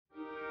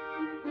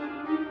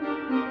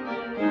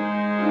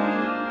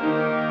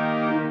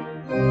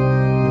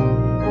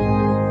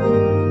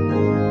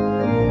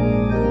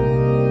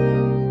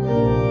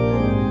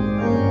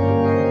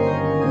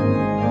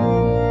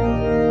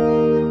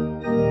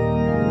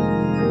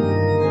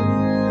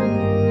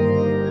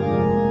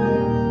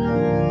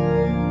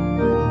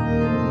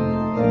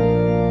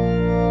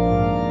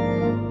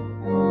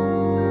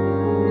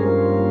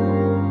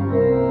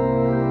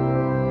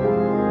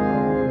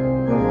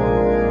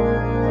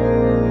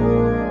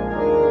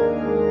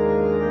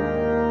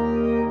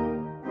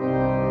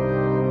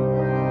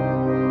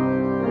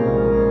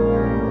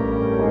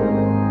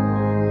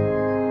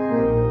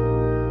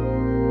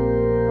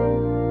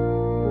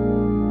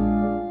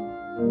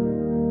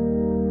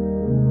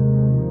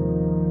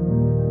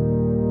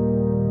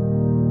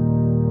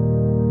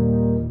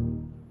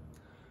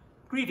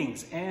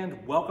Greetings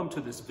and welcome to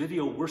this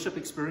video worship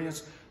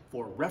experience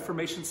for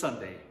Reformation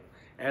Sunday,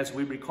 as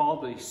we recall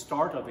the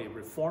start of a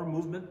reform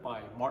movement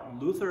by Martin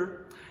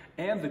Luther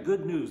and the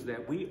good news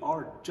that we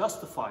are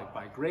justified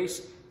by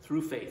grace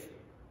through faith.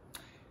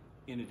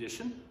 In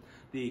addition,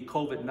 the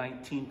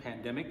COVID-19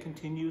 pandemic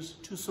continues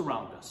to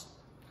surround us.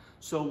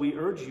 So we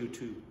urge you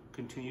to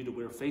continue to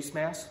wear face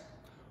masks,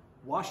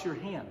 wash your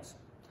hands,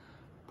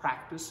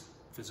 practice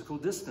physical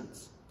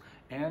distance,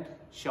 and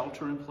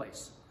shelter in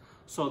place,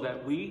 so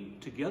that we,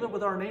 together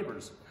with our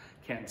neighbors,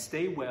 can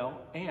stay well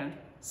and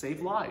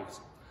save lives,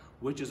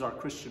 which is our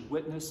Christian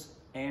witness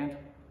and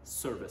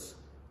service.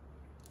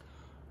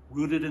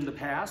 Rooted in the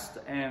past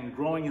and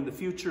growing in the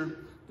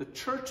future, the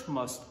church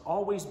must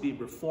always be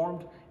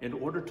reformed in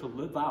order to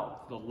live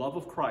out the love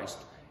of Christ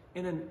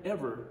in an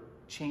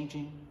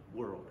ever-changing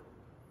world.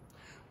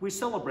 We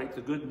celebrate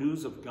the good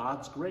news of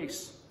God's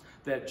grace,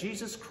 that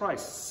Jesus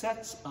Christ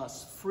sets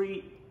us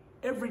free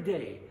every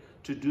day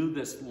to do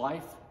this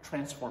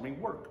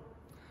life-transforming work.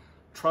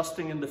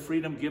 Trusting in the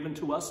freedom given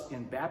to us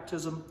in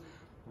baptism,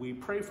 we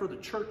pray for the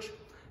church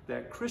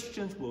that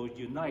Christians will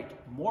unite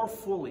more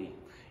fully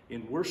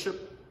in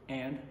worship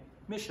and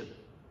mission.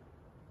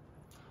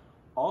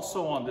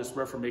 Also on this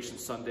Reformation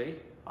Sunday,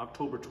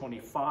 October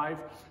 25,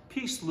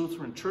 Peace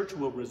Lutheran Church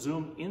will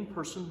resume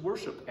in-person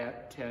worship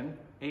at 10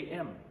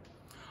 a.m.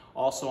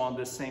 Also on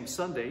this same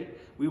Sunday,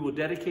 we will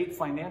dedicate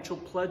financial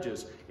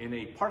pledges in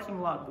a parking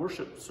lot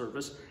worship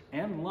service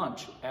and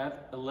lunch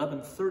at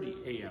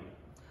 11:30 a.m.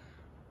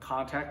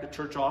 Contact the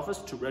church office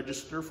to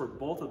register for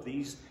both of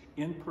these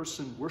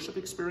in-person worship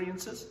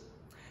experiences.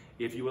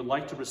 If you would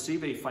like to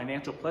receive a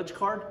financial pledge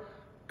card,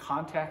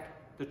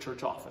 contact the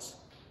church office.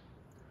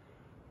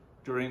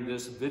 During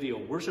this video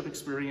worship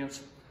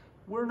experience,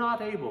 we're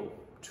not able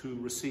to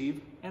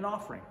receive an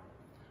offering.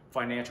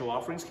 Financial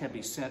offerings can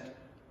be sent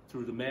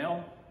through the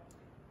mail,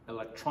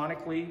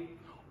 electronically,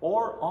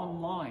 or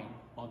online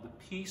on the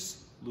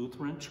Peace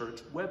Lutheran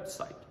Church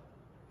website.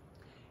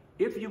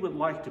 If you would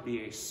like to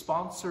be a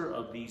sponsor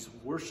of these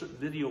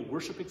video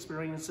worship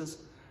experiences,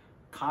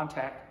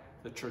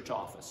 contact the church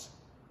office.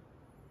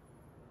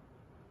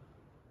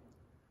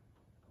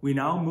 We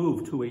now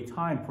move to a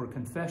time for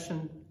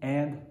confession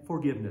and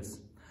forgiveness,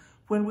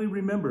 when we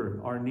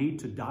remember our need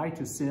to die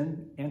to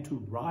sin and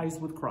to rise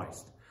with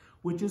Christ,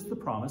 which is the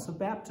promise of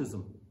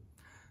baptism.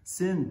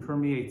 Sin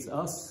permeates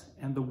us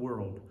and the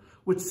world,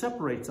 which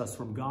separates us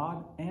from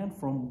God and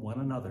from one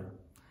another.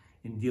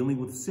 In dealing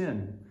with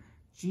sin,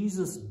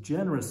 Jesus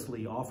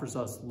generously offers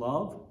us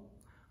love,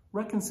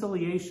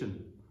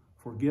 reconciliation,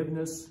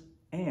 forgiveness,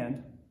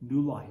 and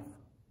new life.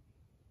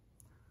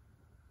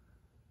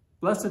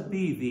 Blessed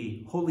be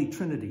the Holy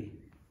Trinity,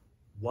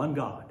 one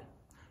God,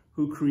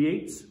 who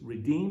creates,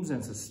 redeems,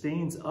 and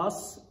sustains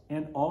us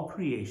and all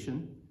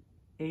creation.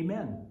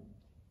 Amen.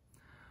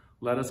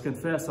 Let us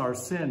confess our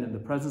sin in the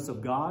presence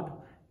of God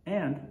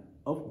and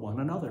of one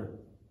another.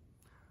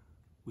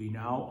 We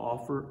now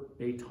offer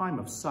a time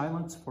of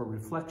silence for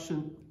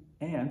reflection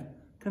and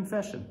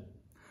confession.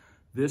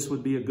 This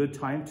would be a good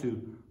time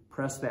to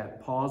press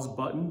that pause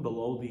button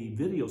below the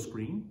video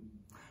screen.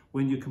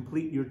 When you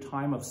complete your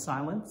time of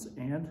silence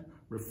and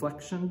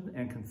reflection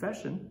and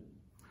confession,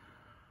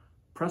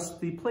 press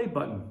the play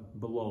button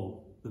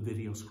below the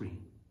video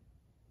screen.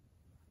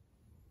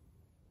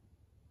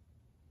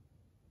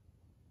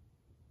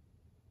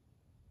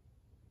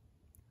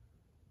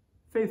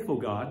 Faithful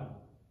God,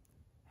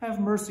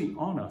 have mercy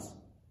on us.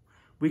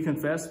 We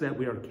confess that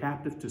we are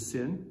captive to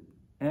sin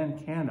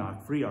and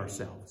cannot free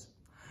ourselves.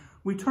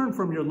 We turn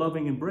from your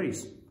loving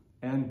embrace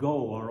and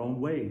go our own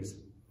ways.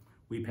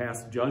 We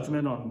pass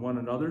judgment on one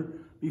another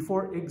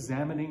before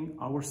examining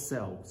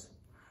ourselves.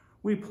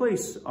 We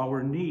place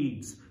our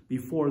needs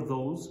before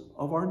those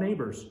of our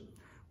neighbors.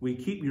 We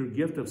keep your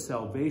gift of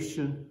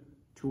salvation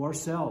to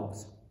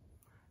ourselves.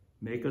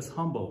 Make us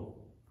humble.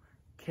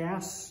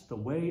 Cast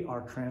away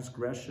our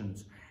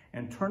transgressions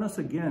and turn us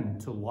again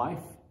to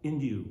life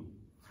in you.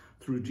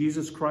 Through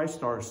Jesus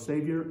Christ, our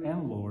Savior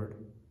and Lord.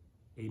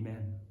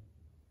 Amen.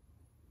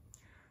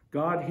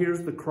 God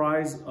hears the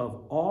cries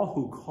of all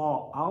who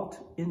call out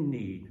in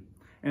need,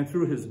 and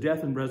through his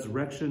death and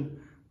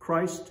resurrection,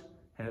 Christ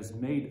has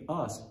made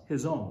us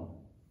his own.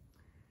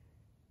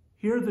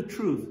 Hear the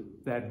truth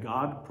that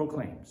God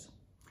proclaims.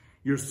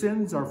 Your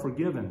sins are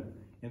forgiven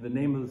in the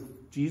name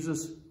of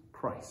Jesus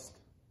Christ.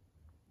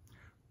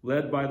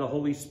 Led by the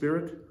Holy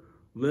Spirit,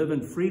 live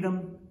in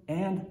freedom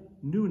and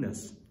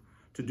newness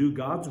to do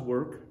God's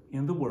work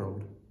in the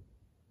world.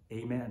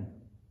 Amen.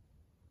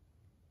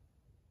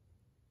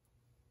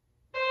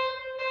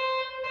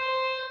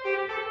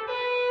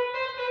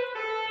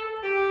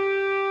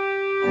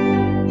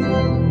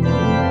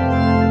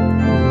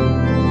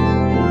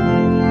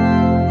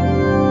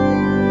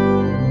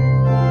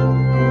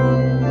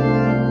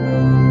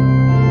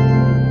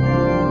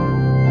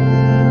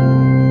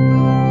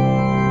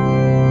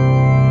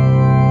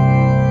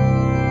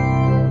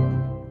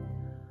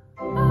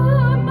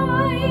 A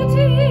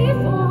mighty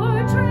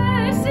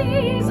fortress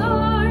is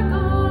our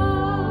God.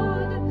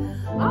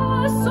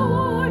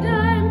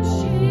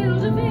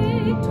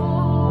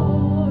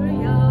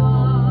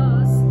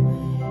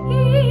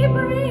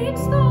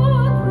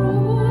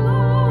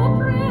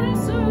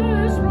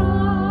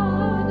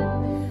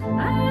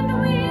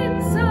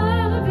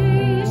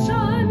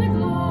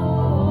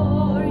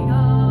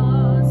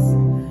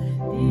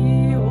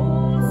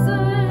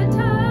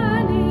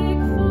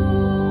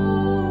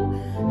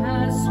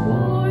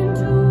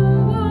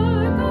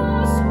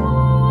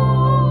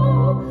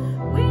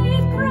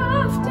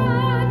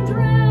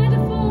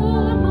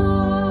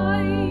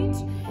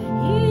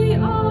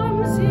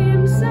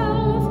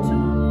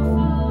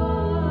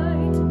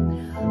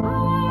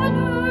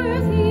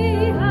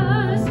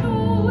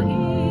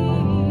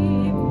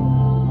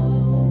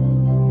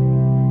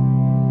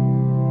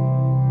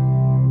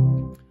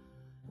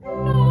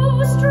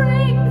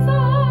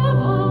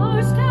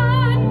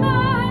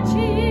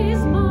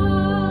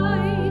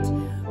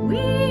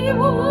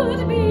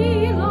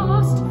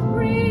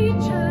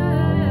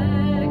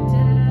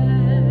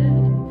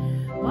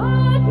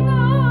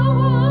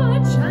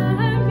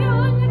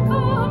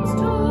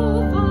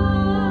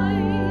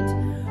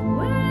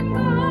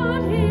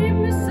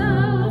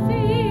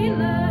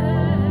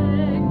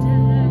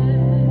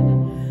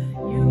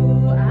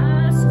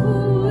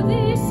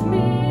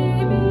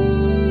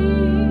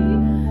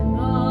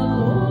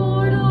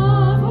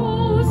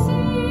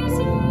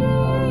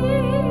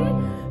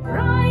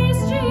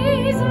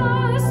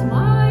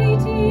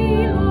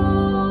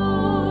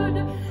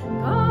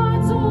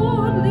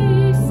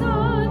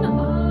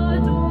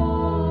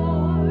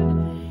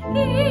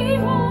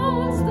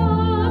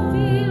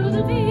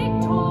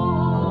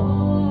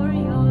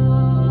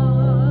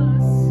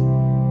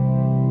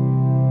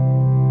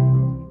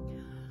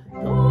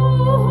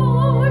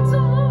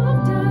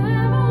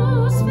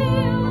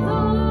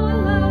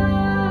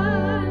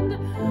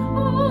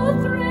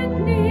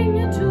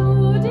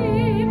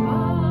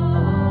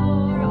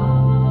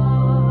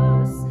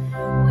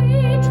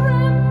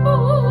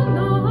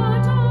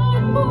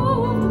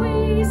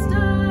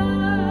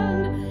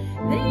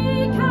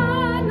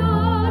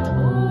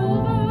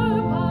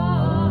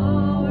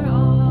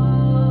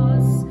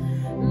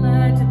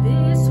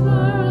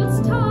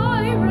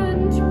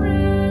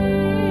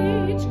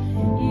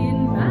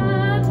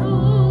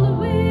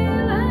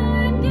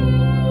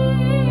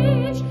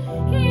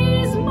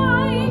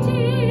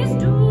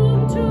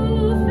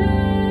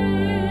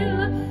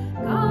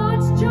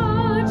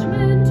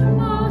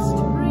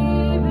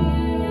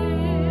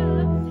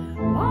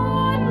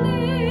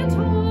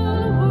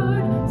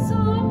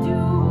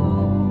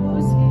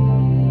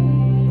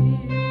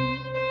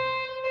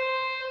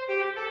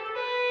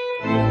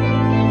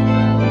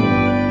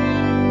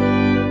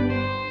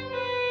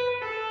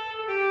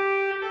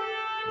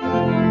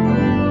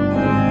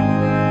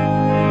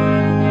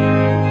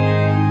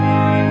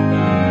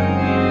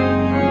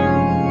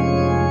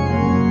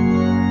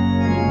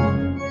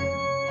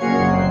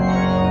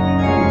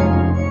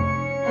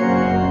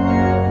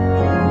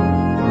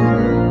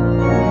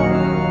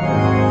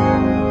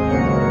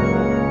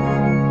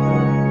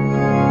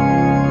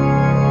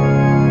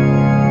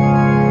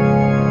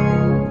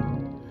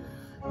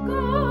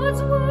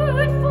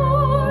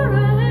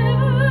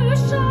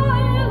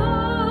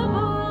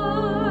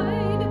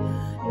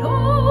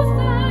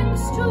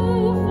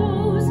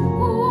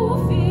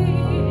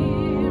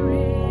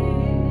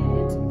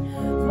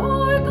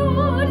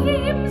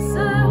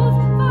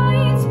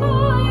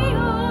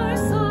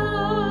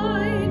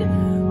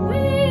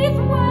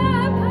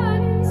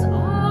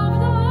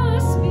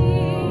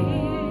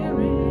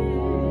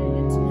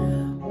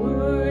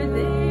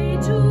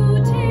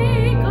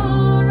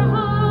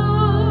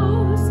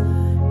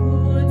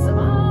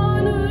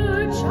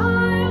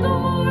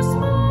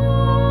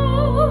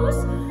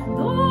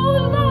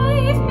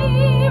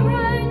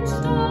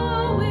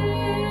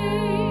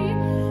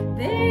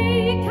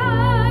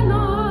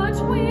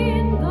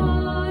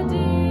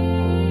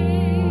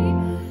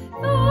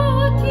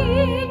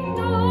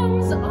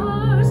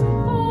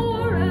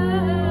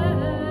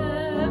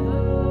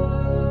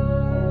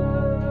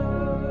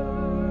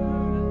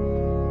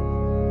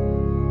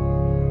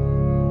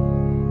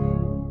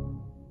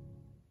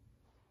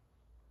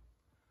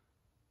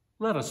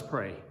 Let us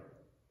pray.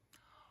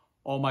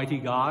 Almighty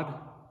God,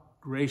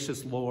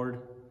 gracious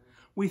Lord,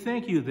 we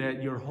thank you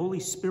that your Holy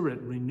Spirit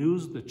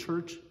renews the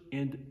church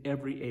in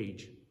every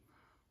age.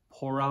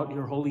 Pour out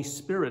your Holy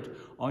Spirit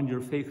on your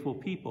faithful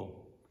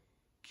people.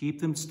 Keep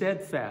them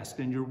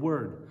steadfast in your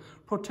word.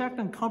 Protect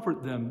and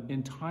comfort them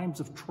in times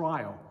of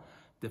trial.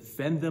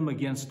 Defend them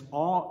against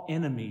all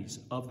enemies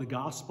of the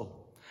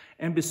gospel.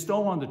 And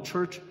bestow on the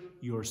church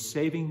your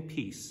saving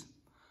peace.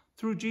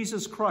 Through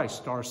Jesus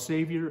Christ, our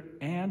Savior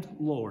and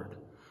Lord,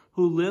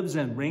 who lives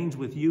and reigns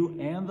with you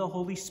and the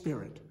Holy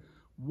Spirit,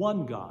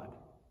 one God,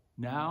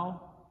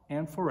 now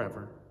and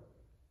forever.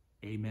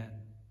 Amen.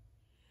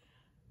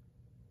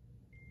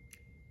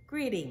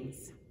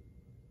 Greetings.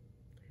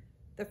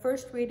 The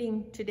first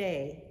reading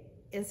today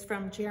is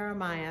from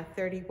Jeremiah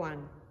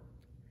 31.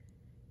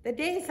 The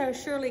days are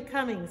surely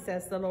coming,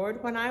 says the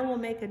Lord, when I will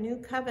make a new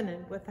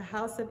covenant with the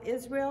house of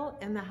Israel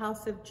and the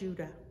house of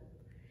Judah.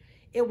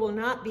 It will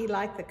not be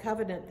like the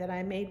covenant that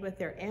I made with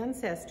their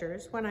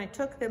ancestors when I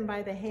took them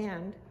by the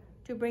hand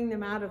to bring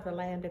them out of the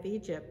land of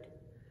Egypt,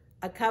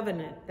 a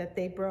covenant that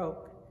they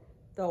broke,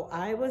 though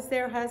I was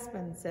their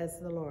husband, says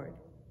the Lord.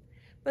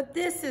 But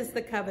this is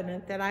the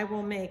covenant that I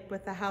will make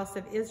with the house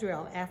of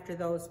Israel after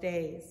those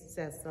days,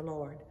 says the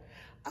Lord.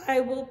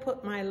 I will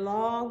put my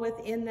law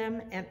within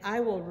them, and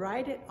I will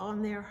write it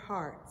on their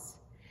hearts.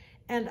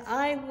 And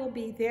I will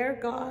be their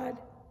God,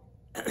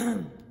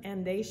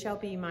 and they shall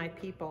be my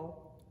people.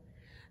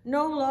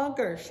 No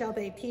longer shall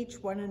they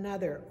teach one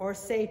another or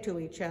say to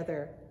each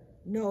other,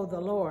 know the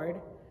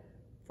Lord,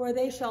 for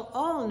they shall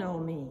all know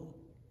me.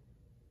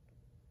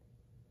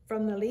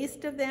 From the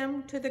least of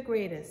them to the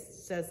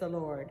greatest, says the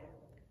Lord.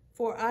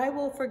 For I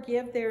will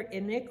forgive their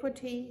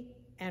iniquity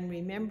and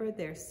remember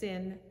their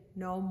sin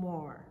no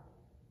more.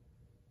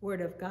 Word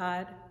of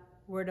God,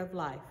 word of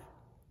life.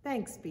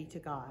 Thanks be to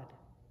God.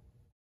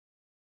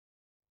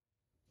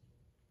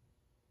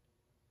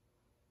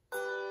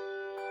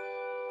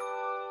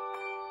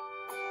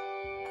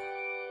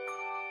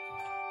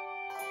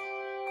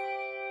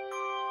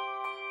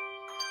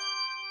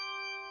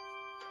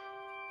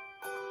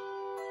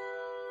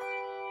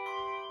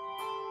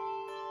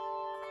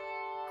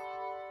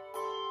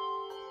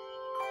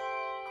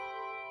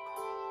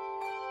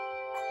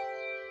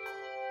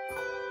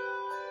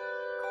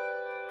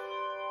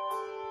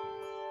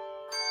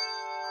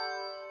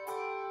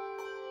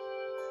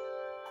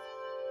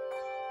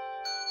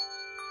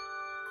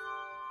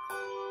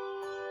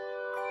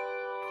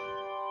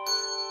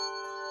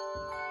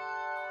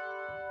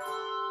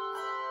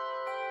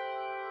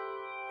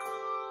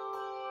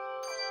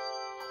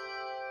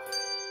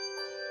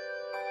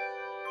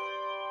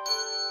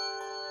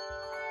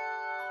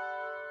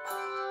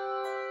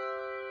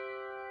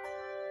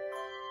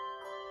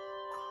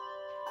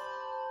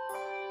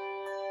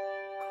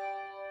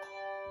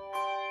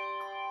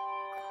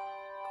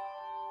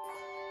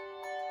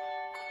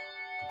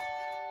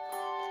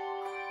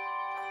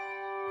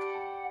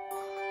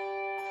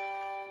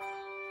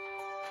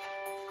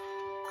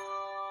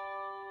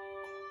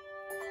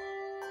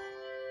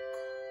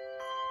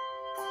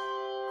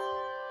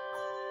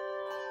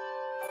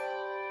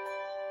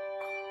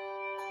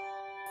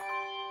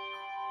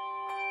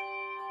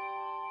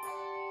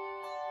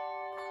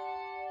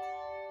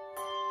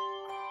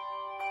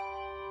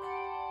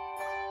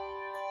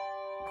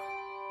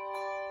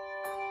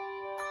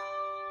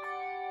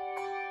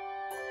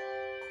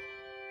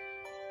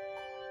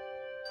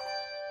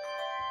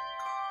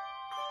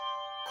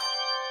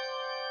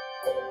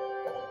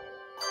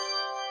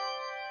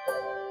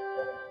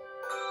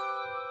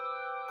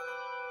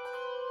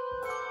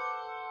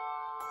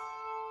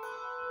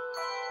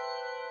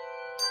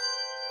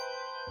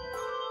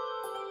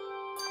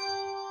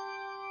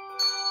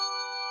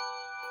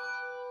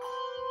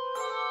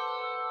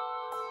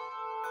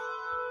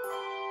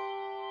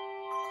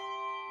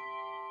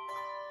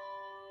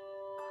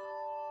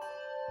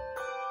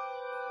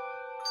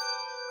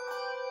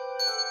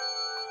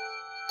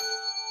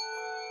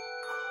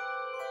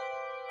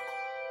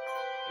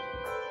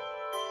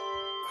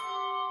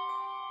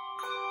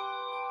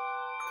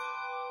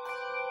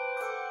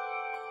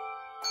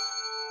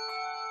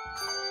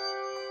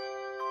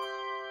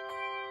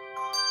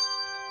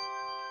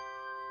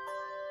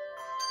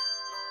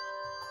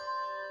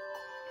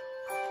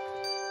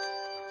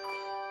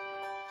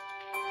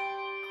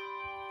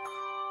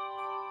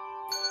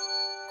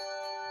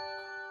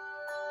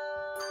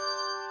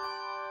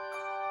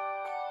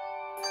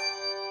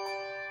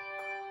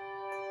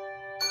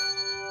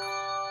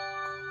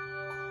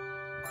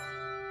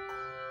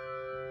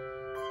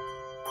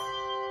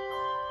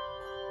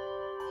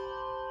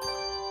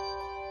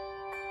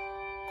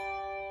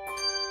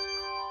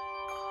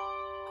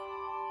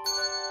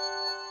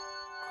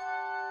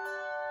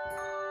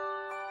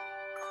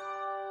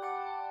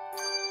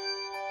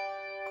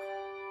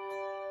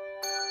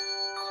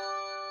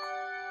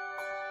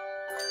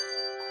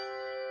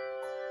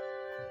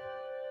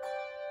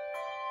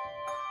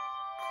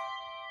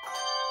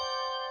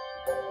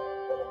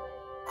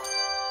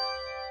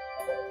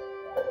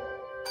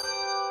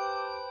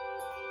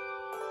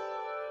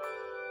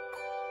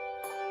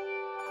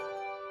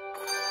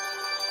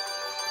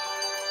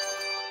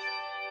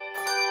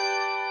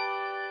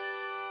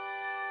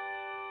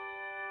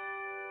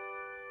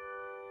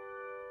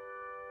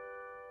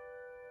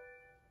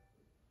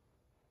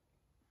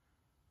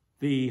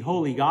 The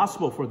Holy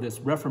Gospel for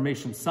this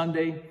Reformation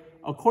Sunday,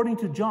 according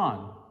to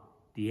John,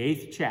 the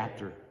 8th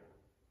chapter.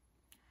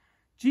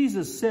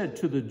 Jesus said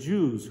to the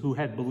Jews who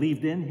had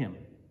believed in him,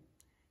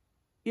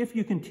 "If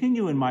you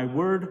continue in my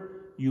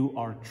word, you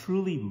are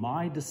truly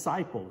my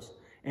disciples,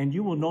 and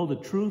you will know the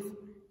truth,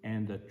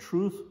 and the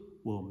truth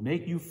will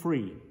make you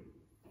free."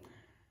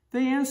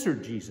 They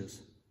answered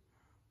Jesus,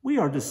 "We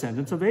are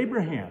descendants of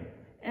Abraham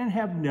and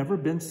have never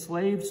been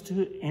slaves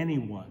to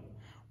anyone.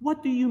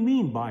 What do you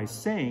mean by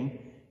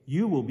saying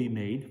you will be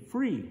made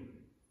free?"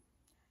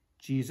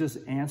 Jesus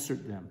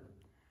answered them,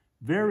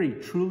 "Very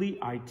truly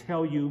I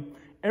tell you,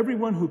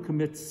 everyone who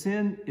commits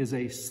sin is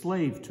a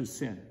slave to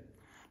sin.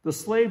 The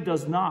slave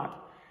does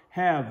not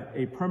have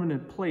a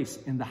permanent place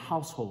in the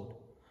household.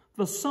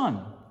 The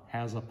Son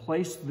has a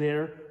place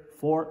there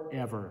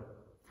forever.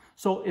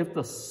 So if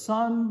the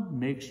Son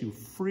makes you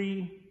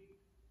free,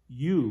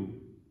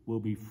 you will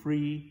be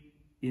free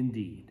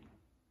indeed."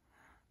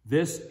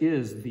 This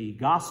is the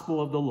gospel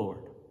of the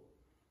Lord.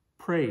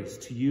 Praise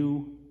to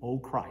you, O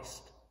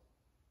Christ.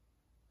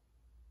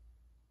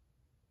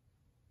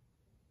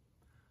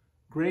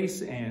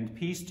 Grace and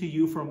peace to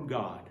you from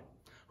God,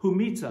 who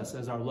meets us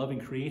as our loving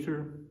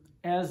Creator,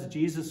 as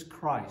Jesus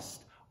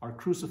Christ, our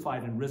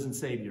crucified and risen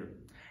Savior,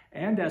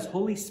 and as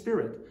Holy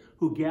Spirit,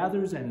 who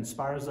gathers and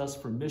inspires us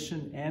for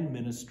mission and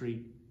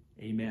ministry.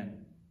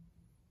 Amen.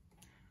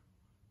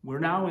 We're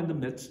now in the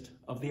midst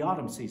of the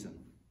autumn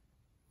season.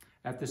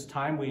 At this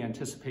time, we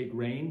anticipate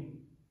rain.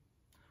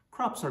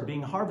 Crops are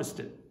being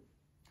harvested.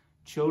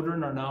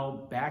 Children are now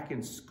back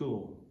in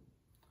school.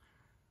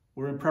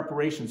 We're in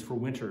preparations for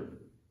winter.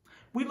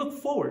 We look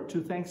forward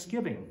to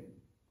Thanksgiving.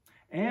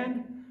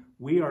 And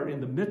we are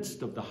in the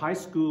midst of the high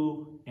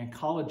school and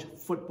college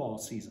football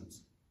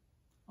seasons.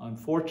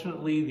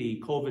 Unfortunately,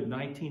 the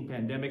COVID-19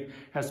 pandemic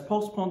has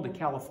postponed the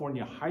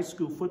California high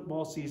school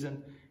football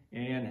season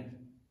and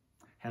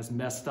has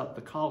messed up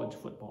the college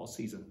football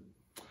season.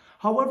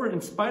 However, in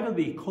spite of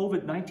the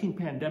COVID-19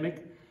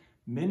 pandemic,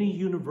 many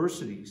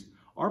universities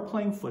are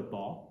playing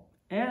football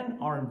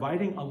and are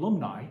inviting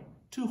alumni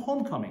to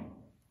homecoming.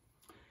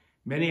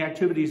 Many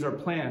activities are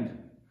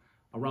planned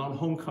around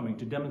homecoming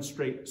to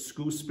demonstrate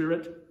school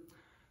spirit,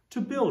 to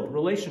build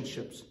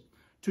relationships,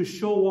 to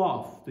show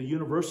off the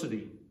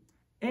university,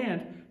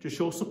 and to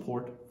show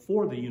support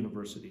for the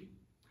university.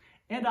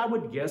 And I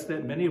would guess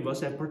that many of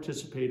us have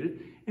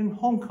participated in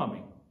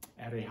homecoming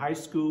at a high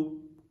school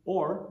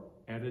or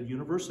at a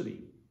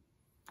university.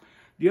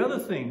 The other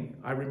thing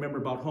I remember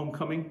about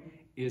homecoming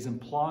is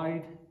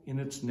implied in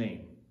its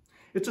name.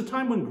 It's a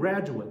time when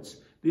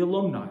graduates, the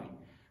alumni,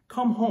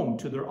 come home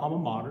to their alma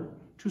mater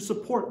to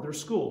support their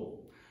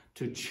school,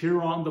 to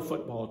cheer on the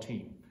football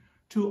team,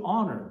 to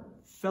honor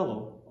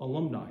fellow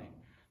alumni,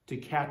 to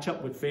catch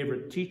up with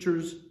favorite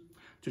teachers,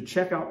 to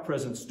check out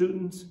present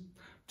students,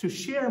 to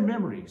share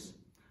memories,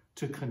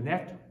 to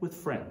connect with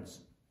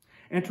friends,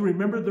 and to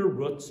remember their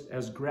roots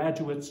as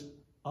graduates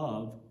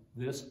of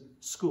this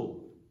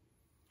school.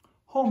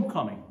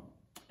 Homecoming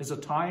is a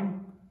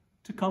time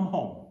to come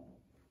home.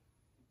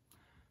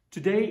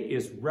 Today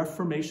is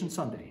Reformation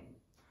Sunday.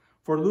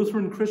 For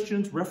Lutheran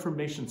Christians,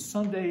 Reformation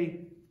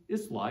Sunday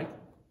is like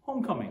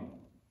homecoming.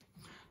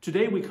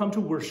 Today we come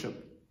to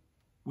worship.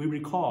 We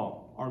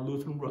recall our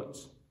Lutheran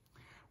roots.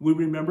 We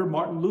remember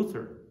Martin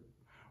Luther.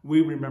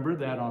 We remember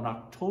that on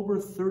October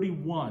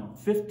 31,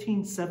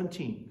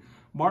 1517,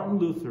 Martin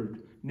Luther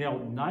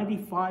nailed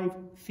 95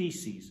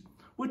 theses,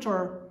 which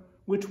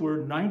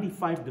were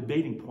 95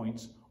 debating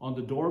points on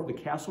the door of the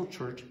castle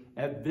church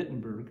at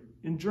Wittenberg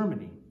in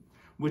Germany,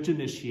 which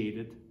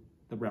initiated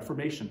the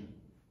Reformation.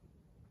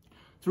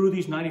 Through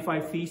these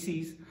 95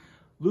 theses,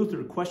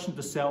 Luther questioned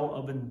the sale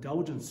of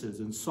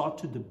indulgences and sought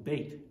to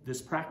debate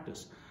this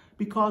practice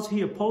because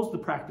he opposed the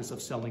practice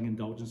of selling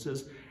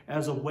indulgences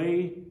as a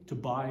way to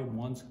buy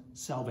one's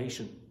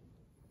salvation.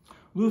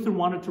 Luther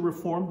wanted to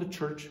reform the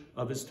church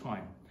of his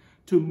time,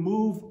 to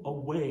move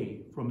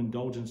away from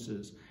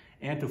indulgences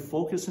and to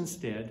focus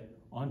instead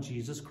on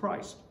Jesus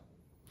Christ.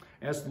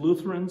 As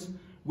Lutherans,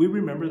 we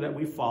remember that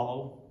we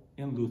follow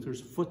in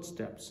Luther's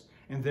footsteps,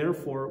 and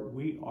therefore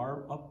we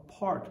are a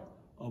part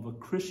of a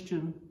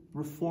Christian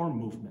reform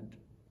movement.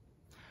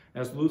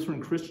 As Lutheran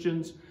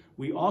Christians,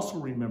 we also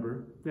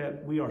remember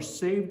that we are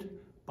saved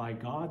by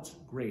God's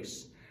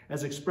grace,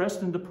 as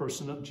expressed in the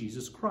person of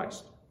Jesus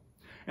Christ,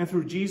 and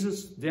through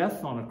Jesus'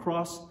 death on a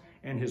cross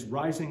and his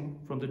rising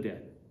from the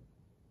dead.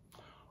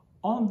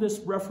 On this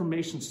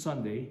Reformation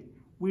Sunday,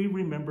 we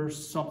remember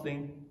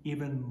something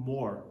even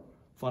more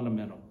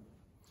fundamental.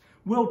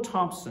 Will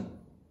Thompson,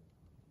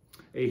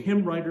 a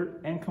hymn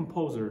writer and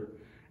composer,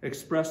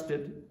 expressed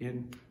it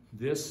in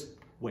this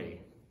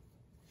way.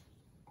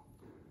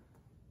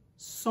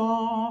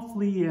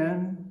 Softly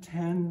and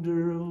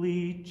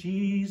tenderly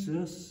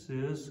Jesus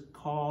is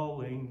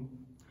calling,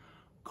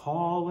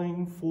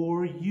 calling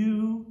for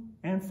you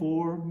and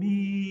for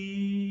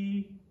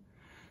me.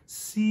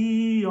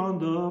 See on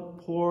the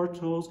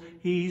portals,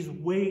 he's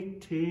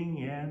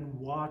waiting and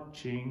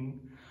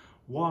watching,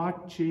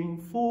 watching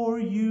for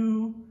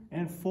you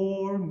and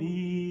for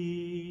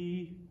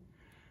me.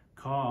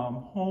 Come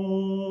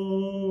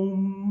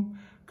home,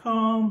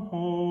 come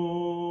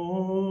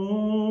home.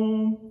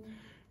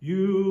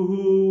 You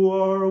who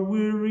are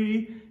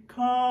weary,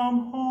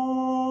 come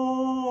home.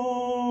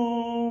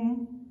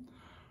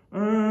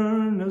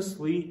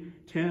 Earnestly,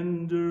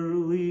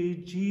 tenderly,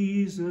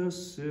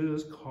 Jesus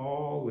is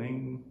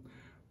calling,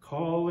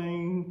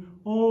 calling,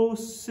 O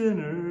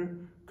sinner,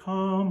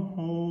 come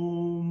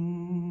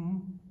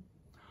home.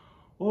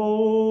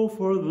 Oh,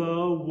 for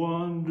the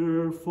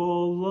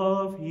wonderful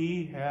love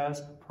he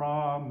has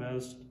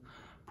promised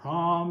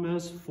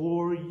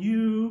for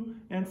you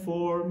and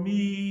for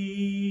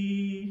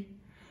me.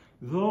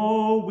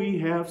 Though we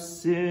have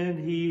sinned,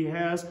 he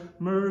has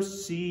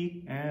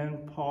mercy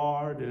and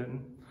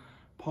pardon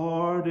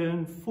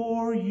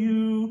for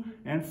you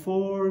and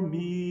for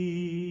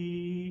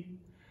me.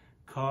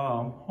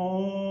 Come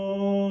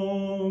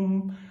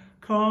home,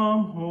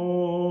 come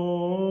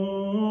home.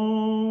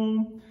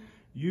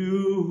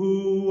 You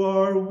who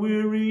are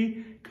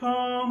weary,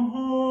 come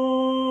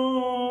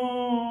home.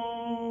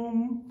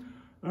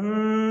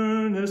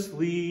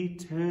 Earnestly,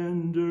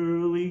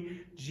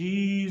 tenderly,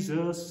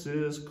 Jesus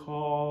is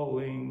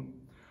calling,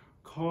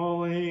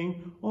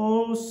 calling,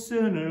 O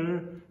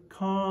sinner,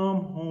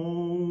 come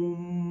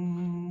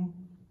home.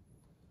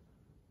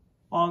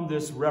 On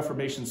this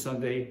Reformation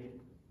Sunday,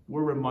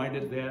 we're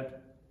reminded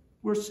that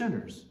we're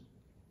sinners.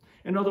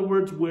 In other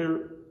words,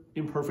 we're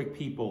imperfect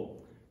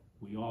people.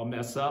 We all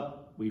mess up.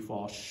 We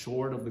fall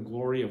short of the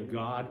glory of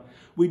God.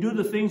 We do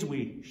the things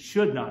we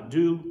should not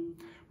do.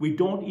 We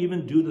don't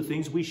even do the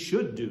things we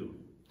should do.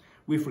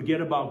 We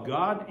forget about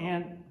God,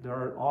 and there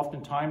are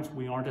often times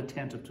we aren't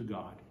attentive to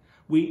God.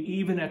 We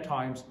even at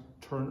times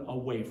turn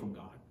away from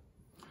God.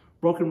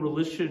 Broken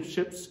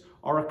relationships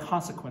are a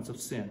consequence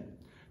of sin.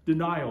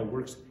 Denial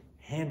works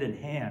hand in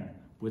hand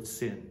with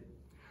sin.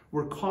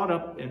 We're caught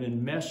up and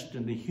enmeshed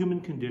in the human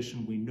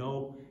condition we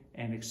know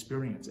and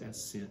experience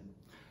as sin.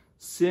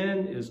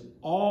 Sin is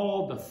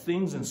all the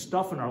things and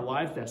stuff in our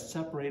lives that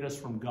separate us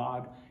from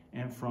God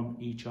and from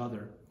each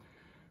other.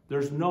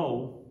 There's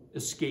no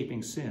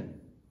escaping sin.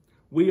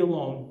 We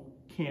alone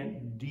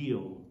can't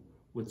deal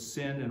with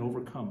sin and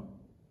overcome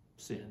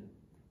sin.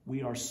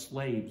 We are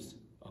slaves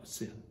of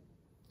sin.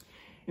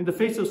 In the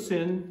face of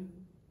sin,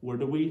 where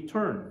do we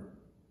turn?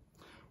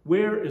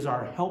 Where is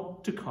our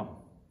help to come?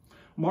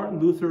 Martin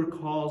Luther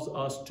calls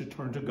us to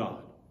turn to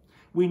God.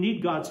 We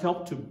need God's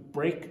help to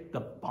break the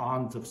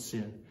bonds of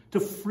sin, to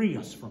free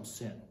us from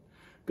sin.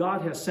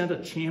 God has sent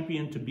a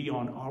champion to be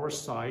on our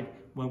side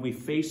when we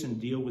face and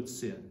deal with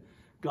sin.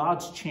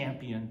 God's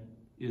champion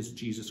is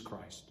Jesus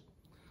Christ.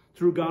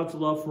 Through God's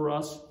love for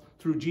us,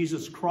 through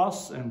Jesus'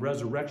 cross and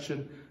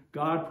resurrection,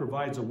 God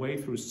provides a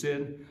way through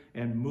sin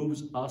and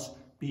moves us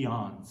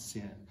beyond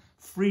sin,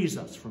 frees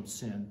us from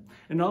sin.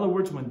 In other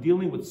words, when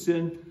dealing with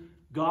sin,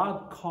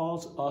 God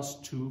calls us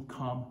to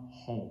come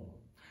home.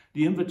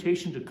 The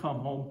invitation to come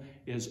home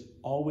is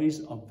always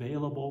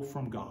available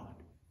from God.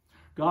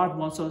 God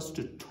wants us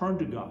to turn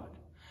to God,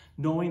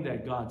 knowing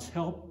that God's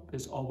help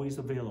is always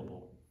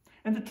available.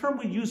 And the term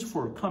we use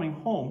for coming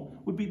home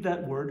would be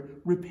that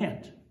word,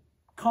 repent.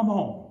 Come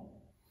home.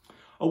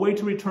 A way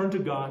to return to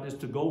God is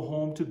to go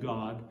home to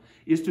God,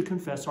 is to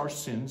confess our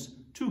sins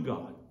to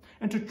God,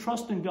 and to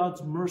trust in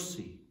God's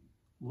mercy,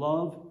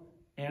 love,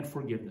 and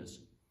forgiveness.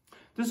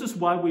 This is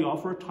why we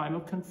offer a time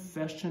of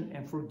confession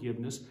and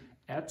forgiveness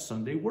at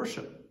Sunday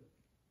worship.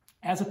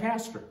 As a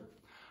pastor,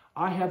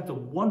 I have the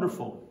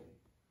wonderful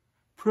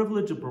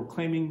privilege of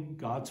proclaiming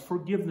God's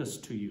forgiveness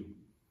to you.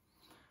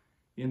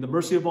 In the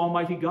mercy of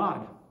Almighty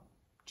God,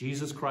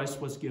 Jesus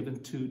Christ was given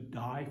to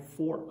die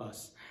for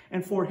us.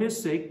 And for his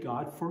sake,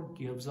 God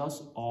forgives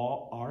us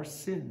all our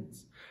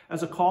sins.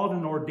 As a called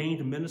and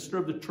ordained minister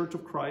of the Church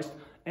of Christ,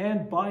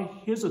 and by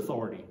his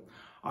authority,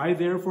 I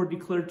therefore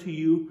declare to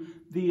you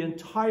the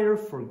entire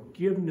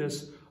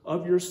forgiveness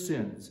of your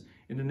sins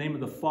in the name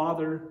of the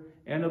Father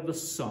and of the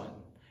Son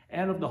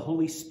and of the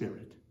Holy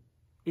Spirit.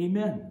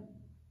 Amen.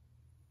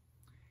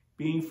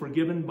 Being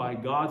forgiven by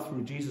God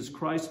through Jesus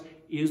Christ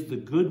is the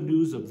good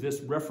news of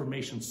this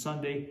Reformation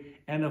Sunday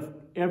and of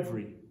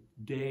every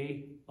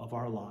day of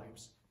our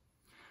lives.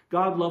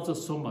 God loves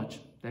us so much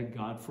that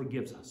God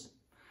forgives us.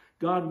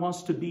 God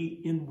wants to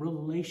be in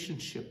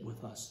relationship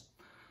with us.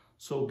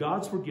 So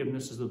God's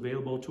forgiveness is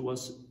available to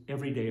us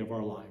every day of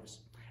our lives.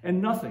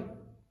 And nothing, I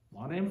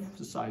want to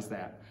emphasize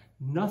that,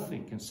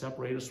 nothing can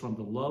separate us from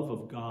the love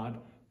of God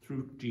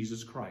through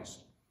Jesus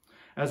Christ.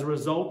 As a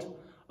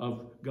result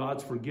of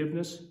God's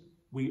forgiveness,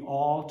 we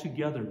all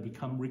together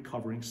become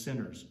recovering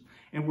sinners.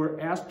 And we're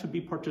asked to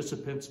be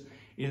participants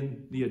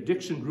in the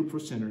addiction group for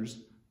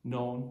sinners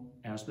known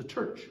as the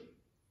church.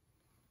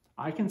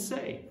 I can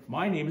say,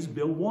 my name is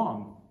Bill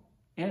Wong,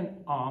 and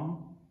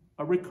I'm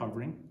a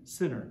recovering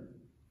sinner.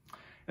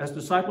 As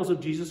disciples of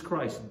Jesus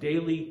Christ,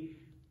 daily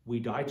we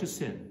die to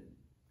sin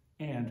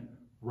and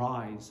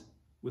rise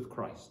with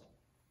Christ.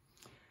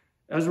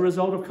 As a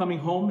result of coming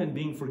home and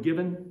being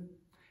forgiven,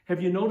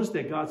 have you noticed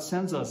that God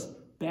sends us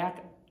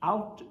back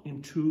out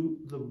into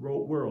the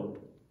world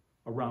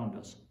around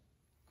us?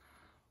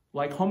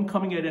 Like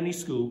homecoming at any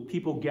school,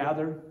 people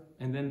gather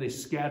and then they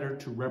scatter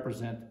to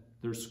represent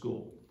their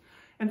school.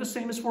 And the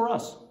same is for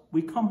us.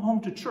 We come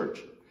home to church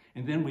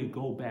and then we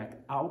go back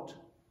out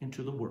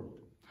into the world.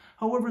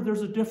 However,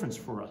 there's a difference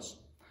for us.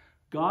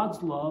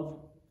 God's love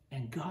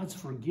and God's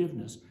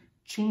forgiveness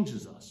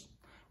changes us.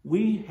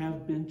 We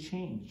have been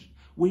changed.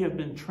 We have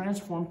been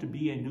transformed to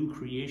be a new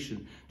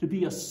creation, to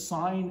be a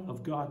sign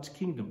of God's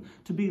kingdom,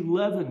 to be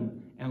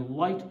leaven and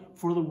light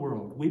for the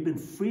world. We've been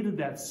freed of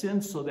that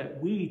sin so that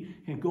we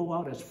can go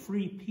out as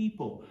free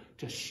people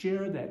to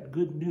share that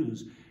good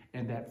news,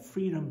 and that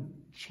freedom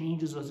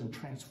changes us and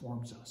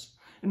transforms us.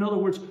 In other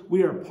words,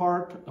 we are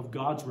part of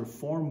God's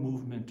reform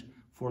movement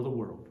for the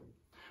world.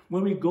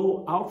 When we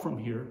go out from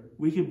here,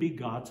 we can be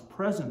God's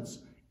presence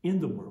in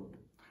the world.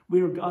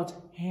 We are God's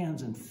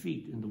hands and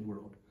feet in the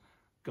world.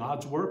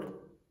 God's work,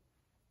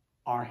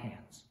 our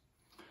hands.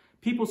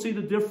 People see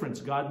the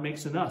difference God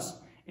makes in us,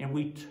 and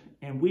we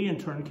in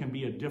turn can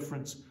be a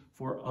difference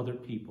for other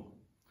people.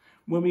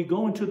 When we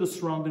go into the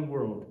surrounding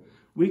world,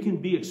 we can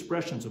be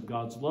expressions of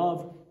God's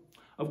love,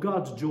 of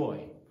God's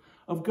joy,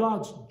 of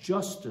God's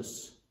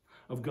justice,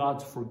 of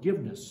God's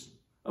forgiveness,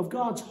 of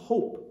God's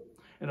hope,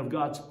 and of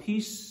God's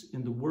peace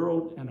in the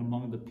world and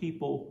among the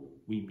people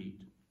we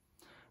meet.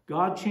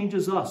 God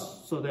changes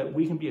us so that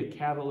we can be a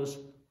catalyst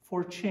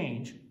for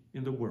change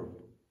in the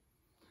world.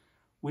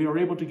 We are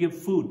able to give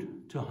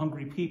food to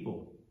hungry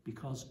people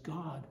because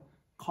God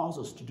calls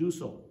us to do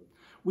so.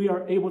 We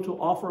are able to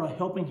offer a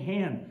helping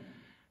hand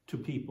to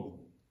people,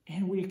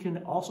 and we can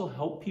also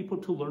help people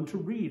to learn to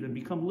read and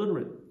become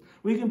literate.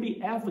 We can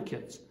be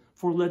advocates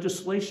for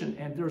legislation,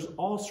 and there's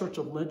all sorts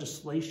of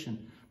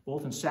legislation,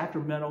 both in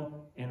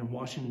Sacramento and in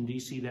Washington,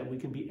 D.C., that we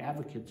can be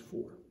advocates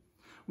for.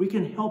 We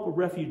can help a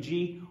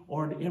refugee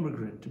or an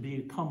immigrant to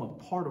become a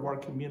part of our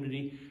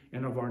community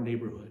and of our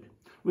neighborhood.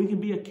 We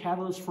can be a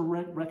catalyst for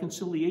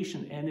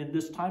reconciliation, and in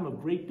this time of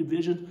great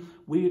division,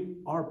 we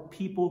are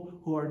people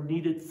who are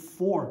needed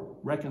for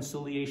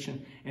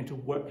reconciliation and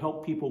to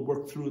help people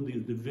work through the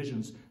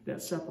divisions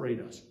that separate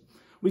us.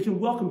 We can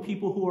welcome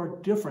people who are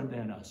different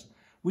than us.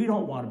 We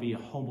don't want to be a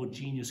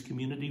homogeneous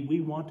community. We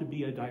want to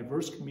be a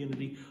diverse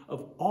community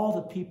of all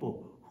the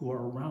people who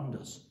are around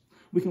us.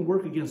 We can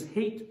work against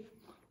hate,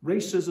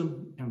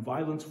 racism, and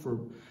violence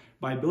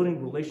by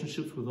building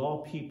relationships with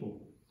all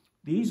people.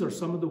 These are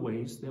some of the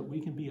ways that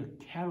we can be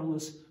a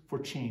catalyst for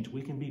change.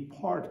 We can be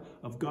part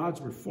of God's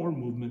reform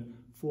movement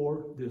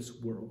for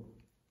this world.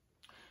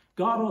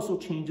 God also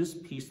changes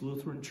Peace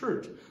Lutheran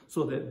Church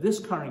so that this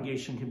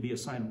congregation can be a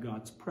sign of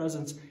God's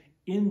presence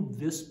in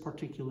this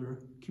particular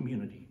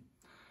community.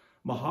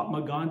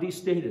 Mahatma Gandhi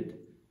stated,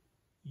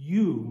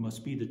 "You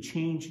must be the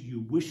change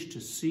you wish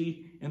to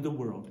see in the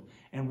world."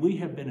 And we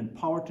have been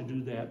empowered to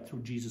do that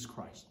through Jesus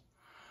Christ.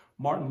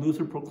 Martin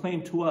Luther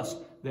proclaimed to us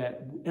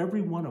that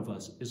every one of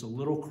us is a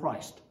little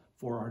Christ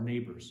for our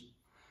neighbors.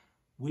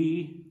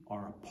 We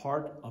are a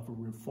part of a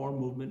reform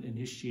movement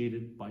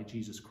initiated by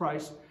Jesus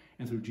Christ,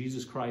 and through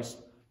Jesus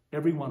Christ,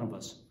 every one of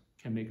us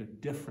can make a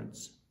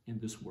difference in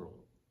this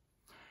world.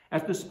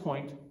 At this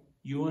point,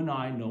 you and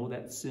I know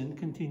that sin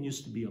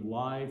continues to be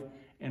alive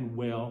and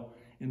well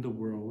in the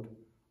world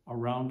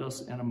around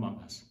us and among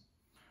us.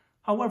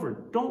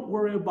 However, don't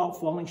worry about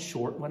falling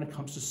short when it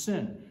comes to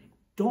sin.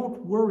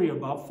 Don't worry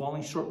about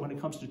falling short when it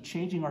comes to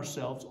changing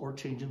ourselves or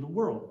changing the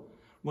world.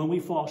 When we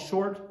fall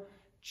short,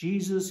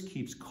 Jesus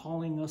keeps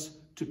calling us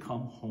to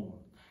come home.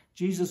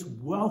 Jesus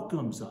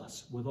welcomes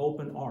us with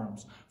open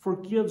arms,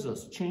 forgives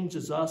us,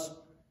 changes us,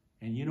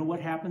 and you know what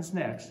happens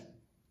next?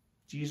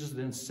 Jesus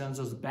then sends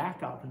us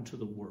back out into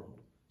the world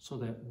so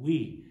that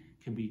we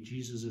can be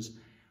Jesus's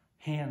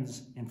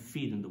hands and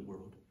feet in the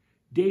world.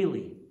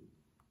 Daily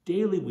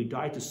we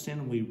die to sin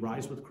and we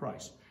rise with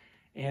Christ.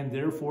 And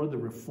therefore, the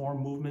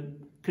reform movement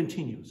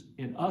continues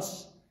in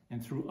us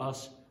and through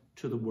us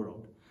to the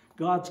world.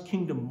 God's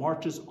kingdom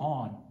marches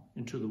on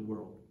into the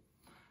world.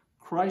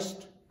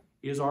 Christ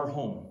is our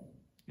home,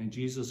 and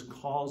Jesus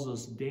calls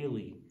us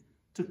daily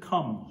to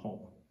come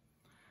home.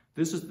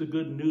 This is the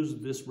good news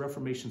of this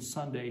Reformation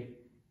Sunday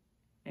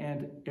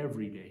and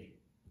every day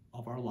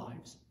of our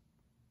lives.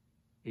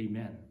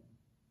 Amen.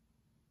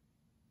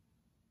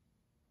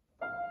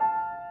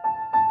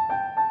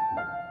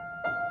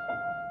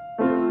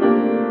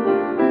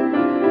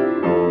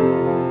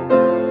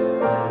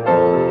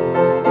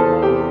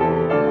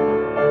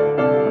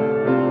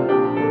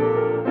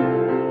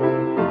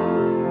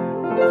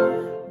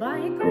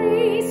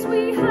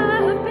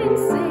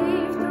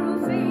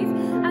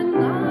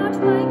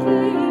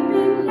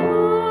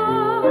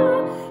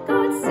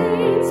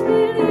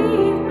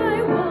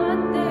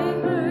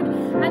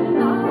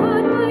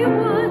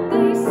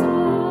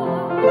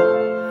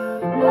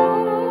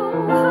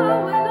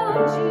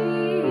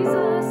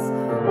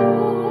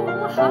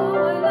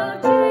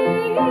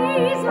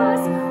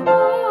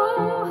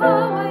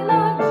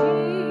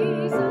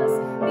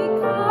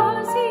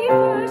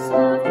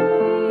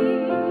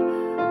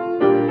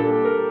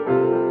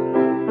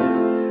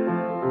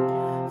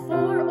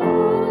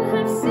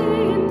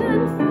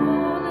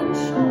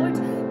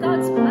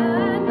 God's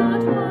plan,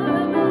 not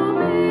one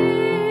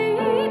obey.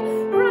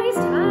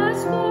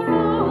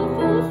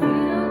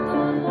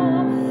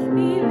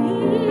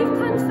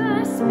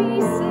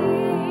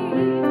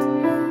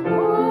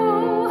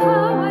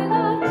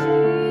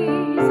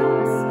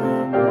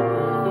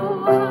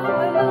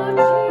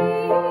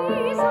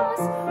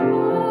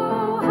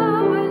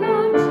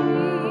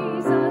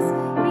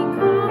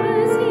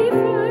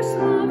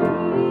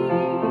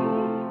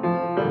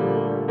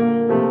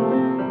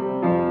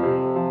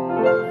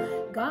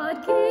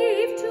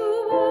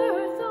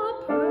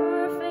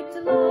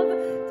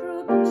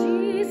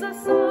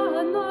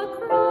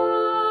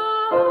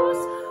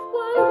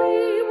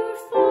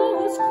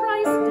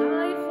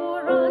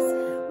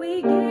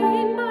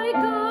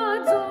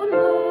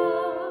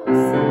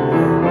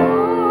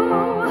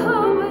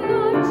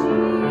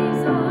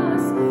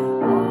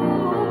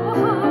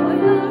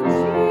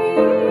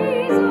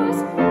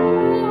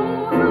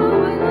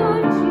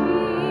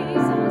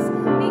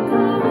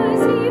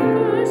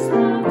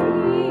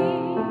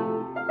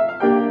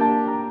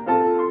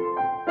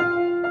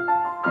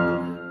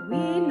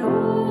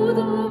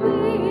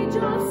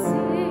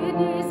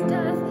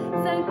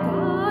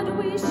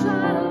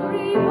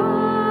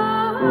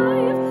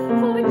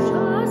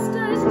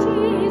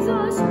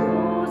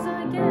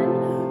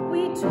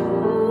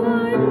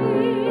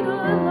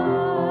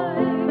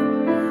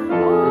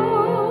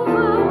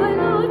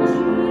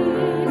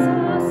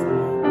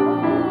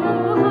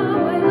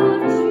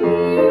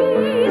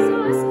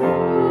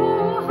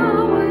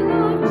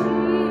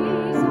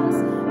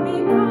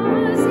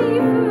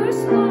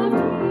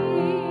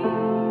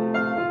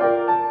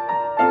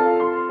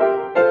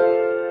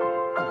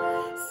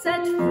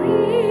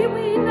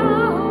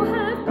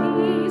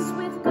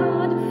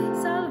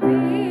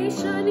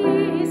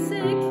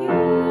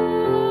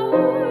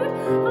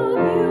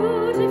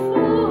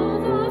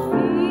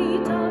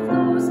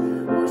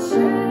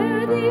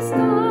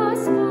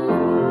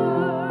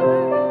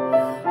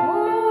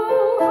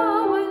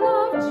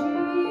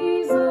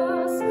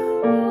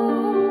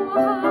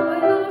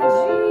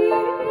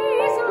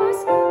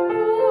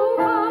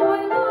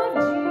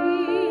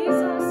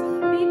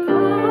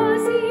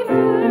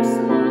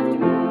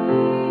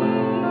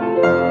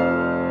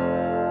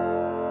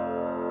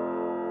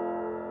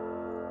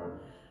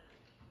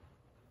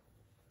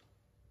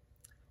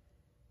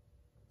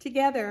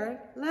 Together,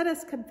 let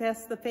us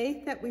confess the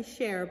faith that we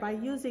share by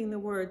using the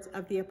words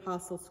of the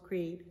Apostles'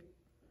 Creed.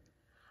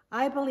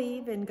 I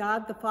believe in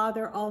God the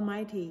Father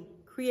Almighty,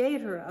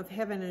 creator of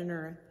heaven and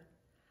earth.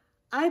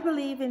 I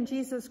believe in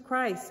Jesus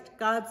Christ,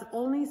 God's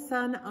only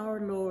Son,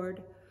 our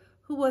Lord,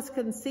 who was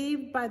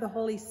conceived by the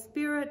Holy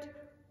Spirit,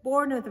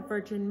 born of the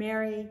Virgin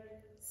Mary,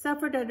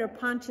 suffered under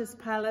Pontius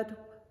Pilate,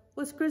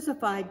 was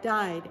crucified,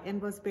 died,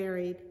 and was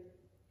buried.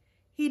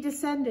 He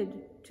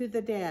descended to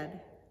the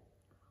dead.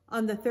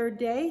 On the third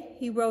day,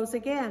 he rose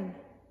again.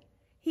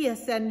 He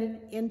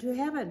ascended into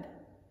heaven.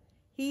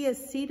 He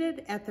is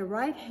seated at the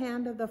right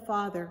hand of the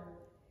Father,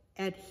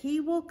 and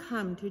he will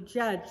come to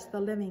judge the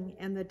living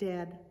and the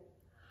dead.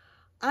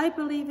 I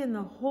believe in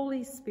the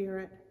Holy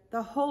Spirit,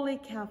 the Holy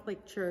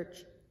Catholic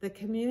Church, the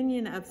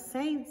communion of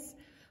saints,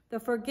 the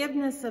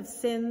forgiveness of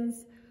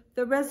sins,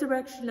 the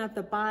resurrection of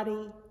the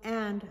body,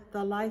 and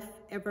the life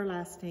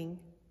everlasting.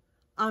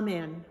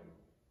 Amen.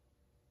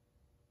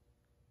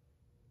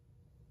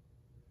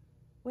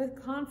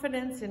 With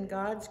confidence in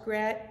God's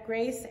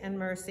grace and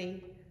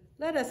mercy,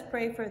 let us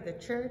pray for the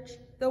church,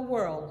 the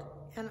world,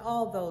 and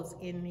all those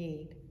in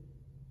need.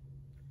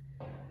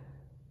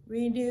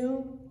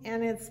 Renew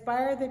and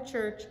inspire the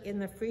church in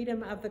the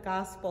freedom of the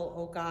gospel,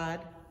 O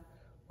God.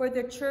 Where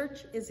the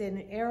church is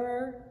in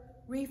error,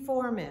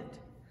 reform it.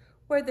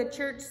 Where the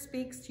church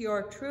speaks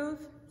your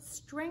truth,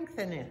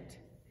 strengthen it.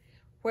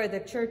 Where the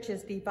church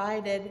is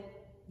divided,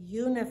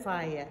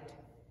 unify it.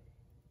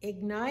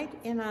 Ignite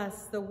in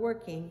us the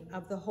working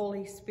of the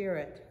Holy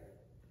Spirit.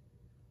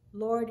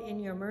 Lord, in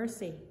your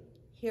mercy,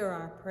 hear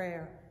our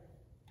prayer.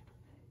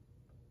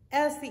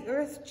 As the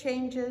earth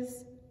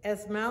changes,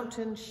 as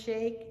mountains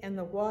shake and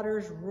the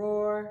waters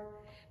roar,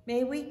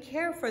 may we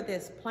care for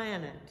this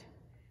planet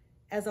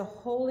as a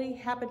holy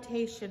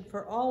habitation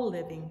for all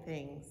living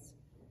things.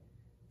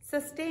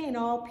 Sustain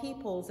all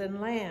peoples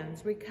and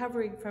lands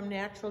recovering from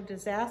natural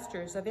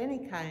disasters of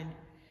any kind,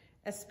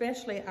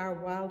 especially our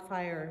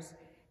wildfires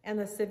and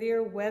the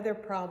severe weather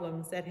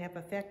problems that have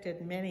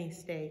affected many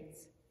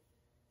states.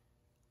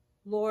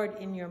 Lord,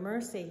 in your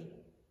mercy,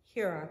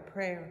 hear our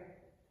prayer.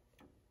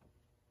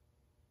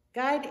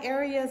 Guide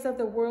areas of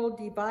the world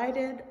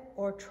divided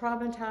or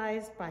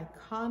traumatized by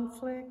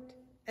conflict,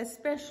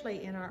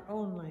 especially in our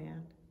own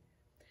land.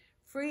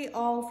 Free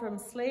all from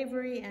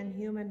slavery and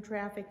human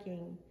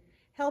trafficking.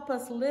 Help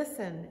us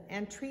listen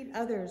and treat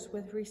others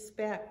with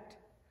respect.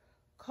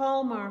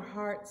 Calm our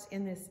hearts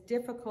in this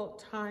difficult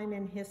time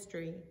in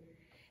history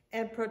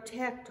and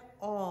protect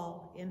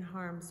all in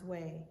harm's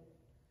way.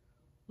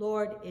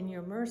 Lord, in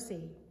your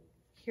mercy,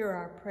 hear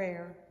our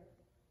prayer.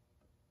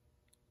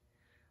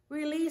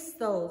 Release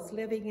those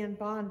living in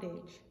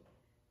bondage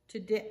to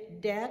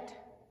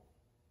debt,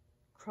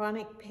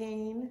 chronic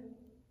pain,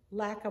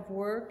 lack of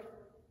work,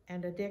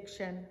 and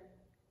addiction.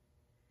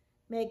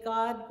 May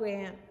God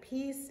grant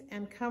peace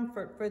and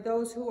comfort for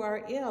those who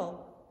are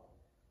ill,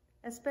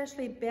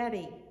 especially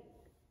Betty,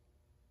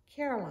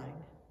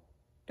 Caroline,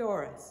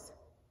 Doris,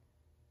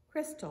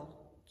 Crystal,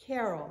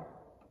 Carol,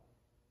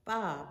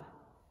 Bob,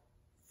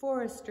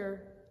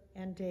 Forrester,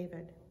 and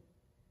David.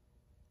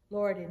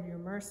 Lord, in your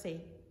mercy,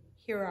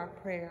 hear our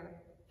prayer.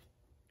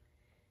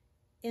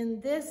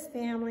 In this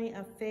family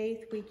of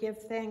faith, we give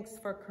thanks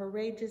for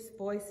courageous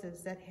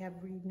voices that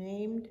have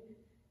remained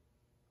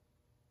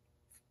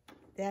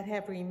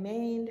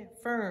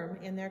firm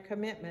in their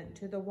commitment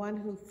to the one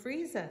who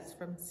frees us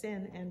from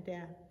sin and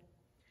death.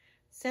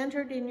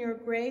 Centered in your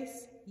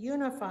grace,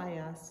 unify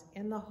us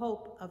in the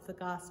hope of the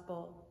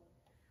gospel.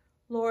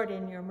 Lord,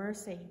 in your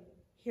mercy,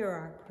 hear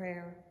our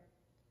prayer.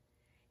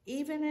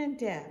 Even in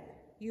death,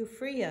 you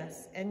free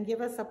us and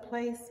give us a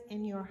place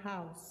in your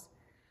house.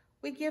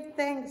 We give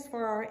thanks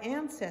for our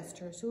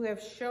ancestors who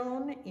have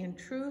shone in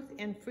truth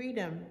and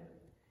freedom,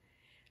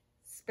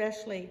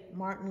 especially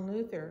Martin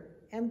Luther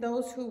and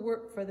those who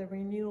work for the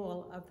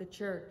renewal of the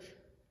church.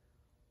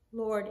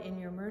 Lord, in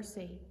your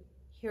mercy,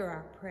 hear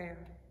our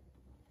prayer.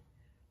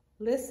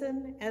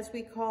 Listen as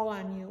we call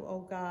on you, O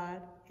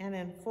God, and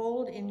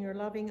enfold in your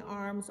loving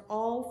arms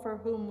all for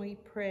whom we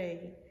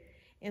pray,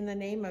 in the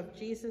name of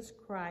Jesus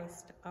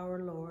Christ,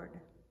 our Lord.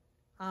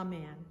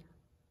 Amen.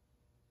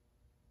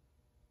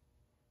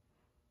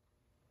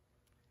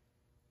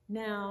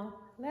 Now,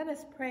 let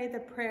us pray the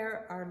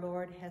prayer our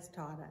Lord has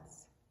taught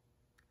us.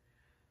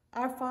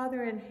 Our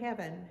Father in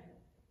heaven,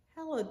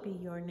 hallowed be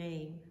your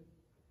name.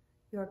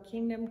 Your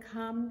kingdom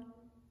come,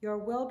 your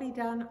will be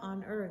done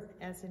on earth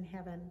as in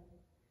heaven.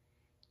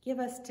 Give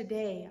us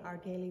today our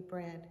daily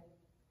bread.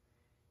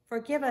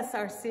 Forgive us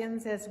our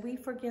sins as we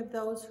forgive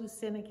those who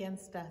sin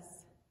against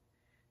us.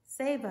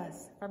 Save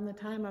us from the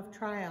time of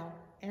trial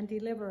and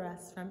deliver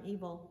us from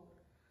evil.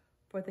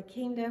 For the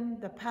kingdom,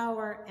 the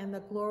power, and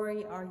the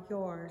glory are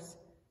yours,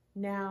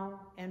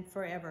 now and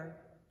forever.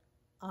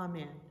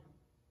 Amen.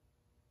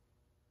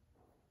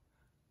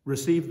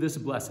 Receive this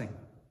blessing.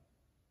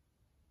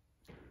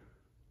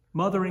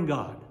 Mothering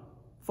God,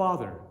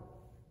 Father,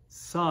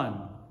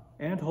 Son,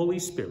 and Holy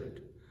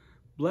Spirit,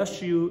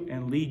 bless you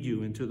and lead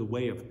you into the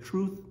way of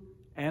truth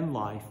and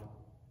life.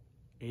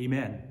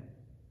 Amen.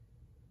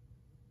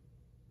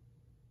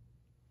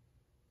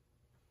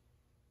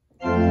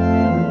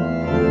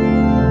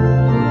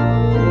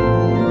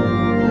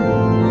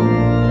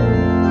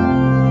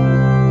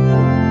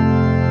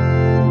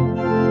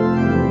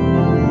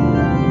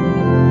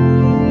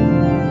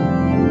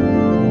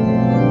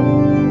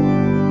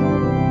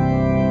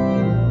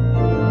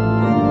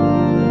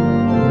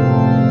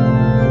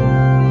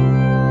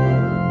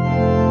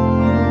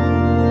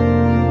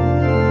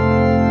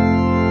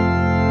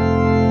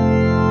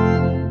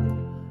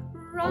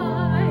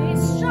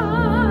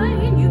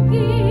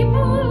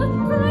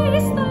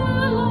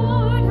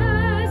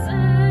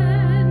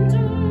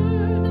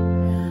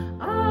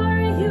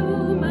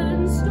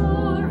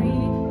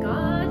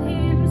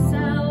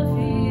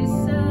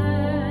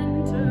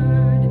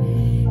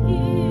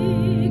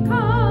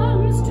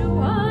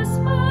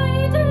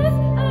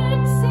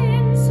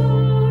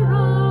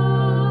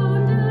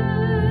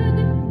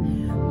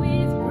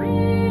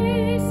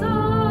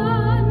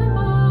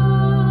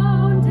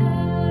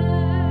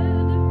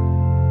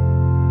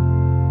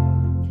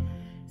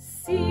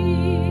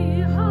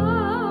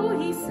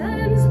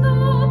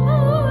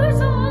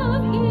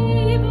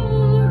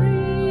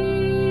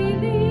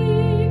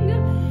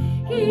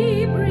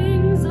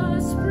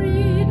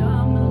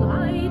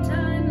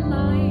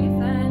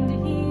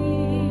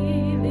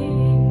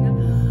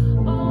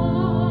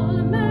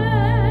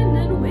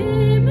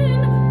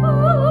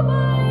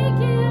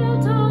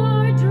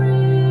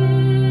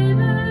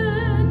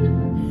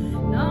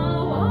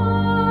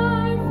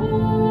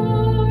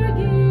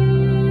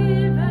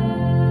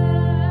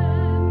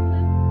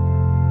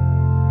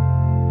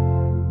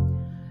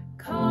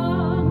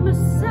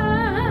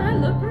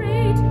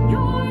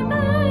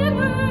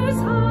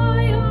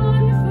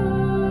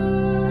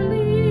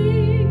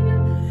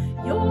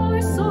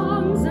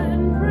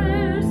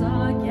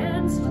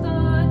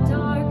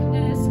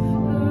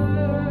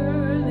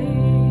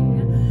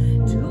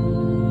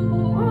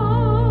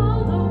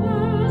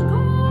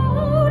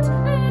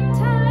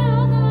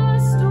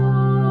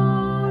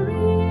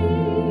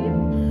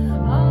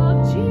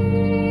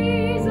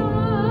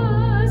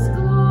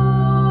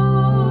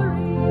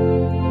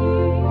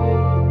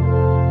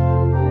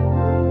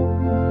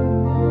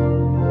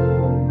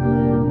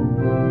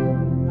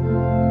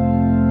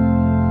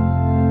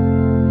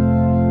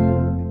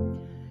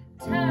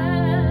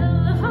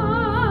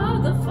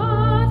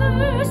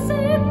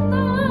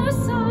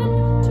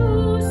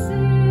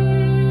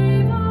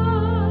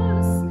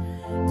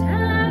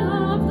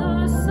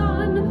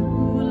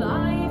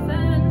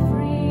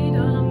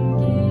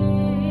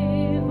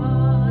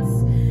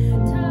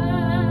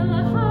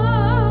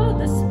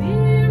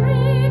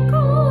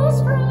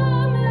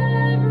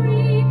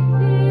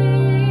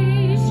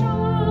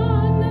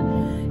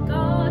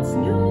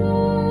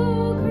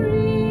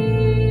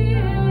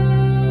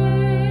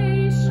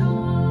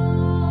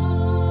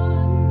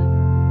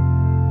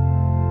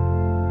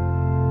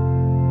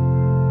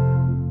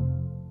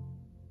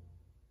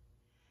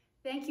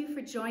 Thank you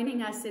for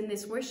joining us in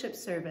this worship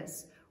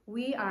service.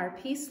 We are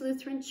Peace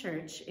Lutheran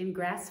Church in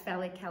Grass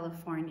Valley,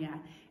 California,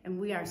 and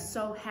we are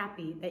so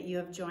happy that you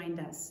have joined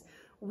us.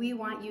 We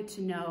want you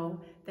to know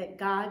that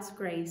God's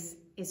grace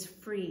is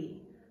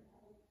free.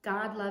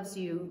 God loves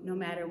you no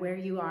matter where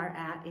you are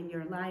at in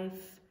your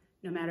life,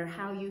 no matter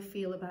how you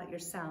feel about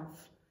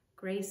yourself.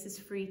 Grace is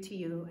free to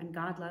you, and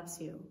God loves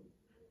you.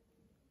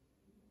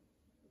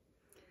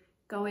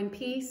 Go in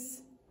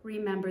peace,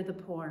 remember the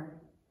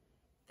poor.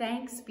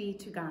 Thanks be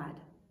to God.